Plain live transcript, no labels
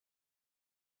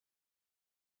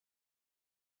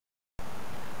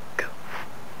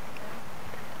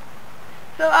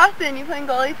So Austin, you playing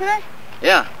goalie today?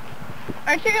 Yeah.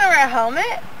 Aren't you gonna wear a helmet?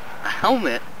 A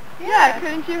helmet? Yeah,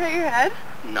 couldn't you hit your head?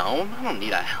 No, I don't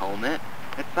need a helmet.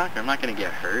 It's soccer. I'm not gonna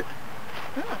get hurt.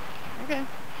 Oh, okay.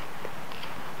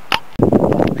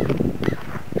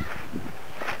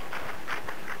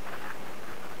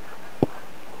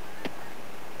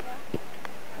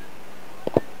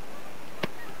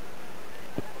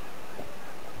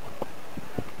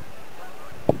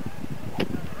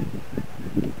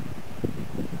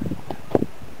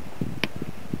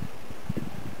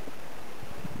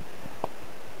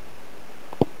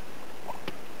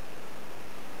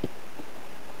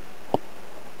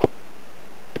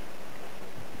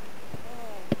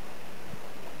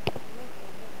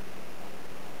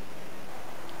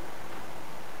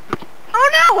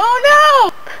 Oh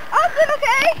no! Austin,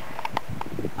 okay?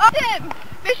 Austin,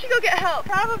 they should go get help.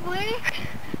 Probably.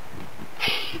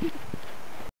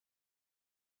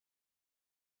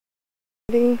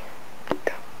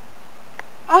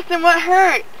 Austin, what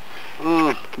hurts?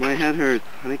 Oh, my head hurts.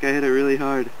 I think I hit it really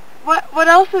hard. What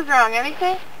else is wrong?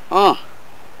 Anything? Oh,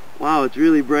 wow, it's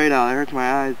really bright out. It hurts my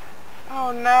eyes.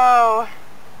 Oh no.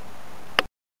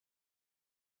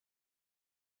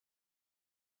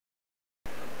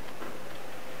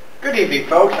 Good evening,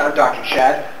 folks. I'm Dr.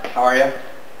 Chad. How are you?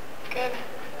 Good.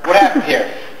 What happened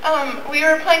here? We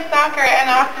were playing soccer and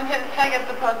Austin hit his head against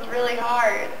the post really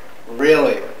hard.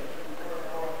 Really?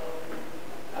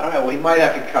 I don't know. We might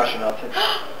have concussion. I'll take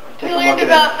We a learned look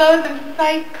about at those in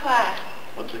Psych class.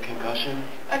 What's a concussion?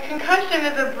 A concussion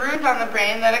is a bruise on the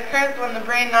brain that occurs when the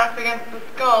brain knocks against the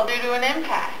skull due to an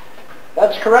impact. it.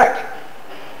 That's correct.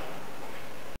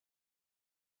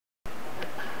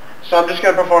 So I'm just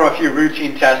going to perform a few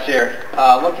routine tests here.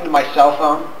 Look into my cell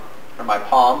phone, or my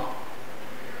palm.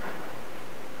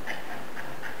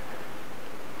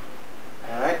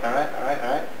 All right.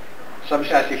 So I'm just going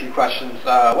to ask you a few questions.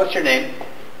 What's your name?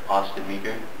 Austin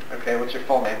Meeker. Okay, what's your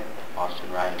full name?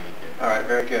 Austin Ryan Meeker. All right,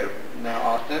 very good. Now,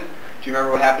 Austin, do you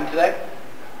remember what happened today?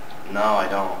 No, I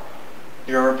don't.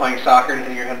 You remember playing soccer and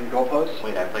hitting your head in the goalpost?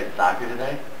 Wait, I played soccer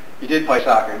today? You did play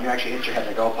soccer, and you actually hit your head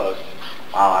in the goalpost.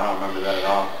 Wow, I don't remember that at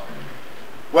all.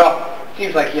 Well, it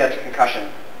seems like he has a concussion.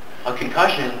 A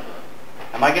concussion?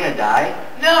 Am I gonna die?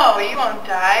 No, you won't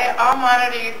die. I'll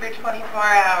monitor you for 24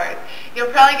 hours.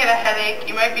 You'll probably get a headache,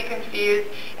 you might be confused,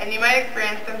 and you might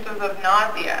experience symptoms of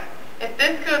nausea. If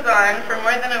this goes on for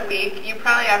more than a week, you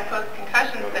probably have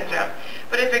post-concussion syndrome.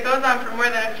 But if it goes on for more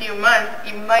than a few months,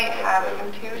 you might have a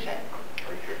contusion.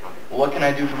 What can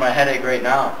I do for my headache right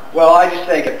now? Well, I just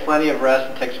say get plenty of rest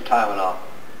and take some Tylenol.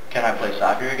 Can I play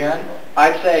soccer again?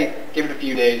 I'd say give it a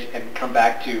few days and come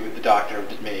back to the doctor,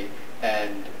 which is me,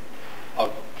 and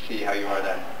I'll see how you are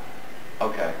then.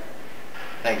 Okay.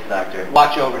 Thanks, doctor.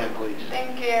 Watch over him, please.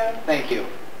 Thank you. Thank you.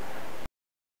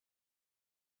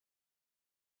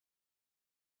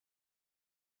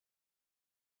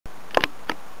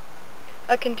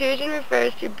 A contusion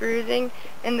refers to bruising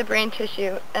in the brain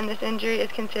tissue, and this injury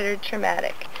is considered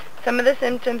traumatic. Some of the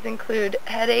symptoms include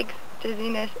headaches,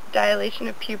 dizziness, dilation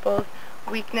of pupils,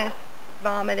 weakness,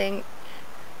 vomiting,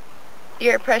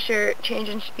 ear pressure, change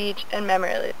in speech, and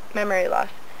memory loss.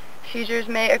 Seizures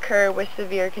may occur with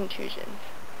severe contusions.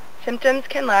 Symptoms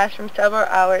can last from several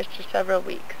hours to several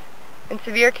weeks. In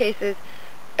severe cases,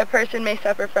 a person may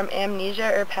suffer from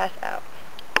amnesia or pass out.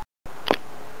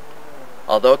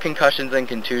 Although concussions and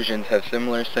contusions have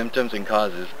similar symptoms and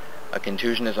causes, a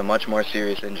contusion is a much more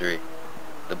serious injury.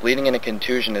 The bleeding in a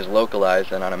contusion is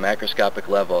localized and on a macroscopic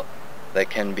level that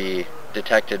can be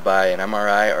detected by an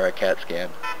MRI or a CAT scan.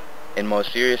 In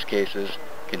most serious cases,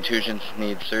 contusions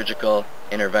need surgical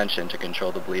intervention to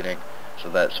control the bleeding so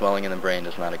that swelling in the brain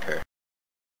does not occur.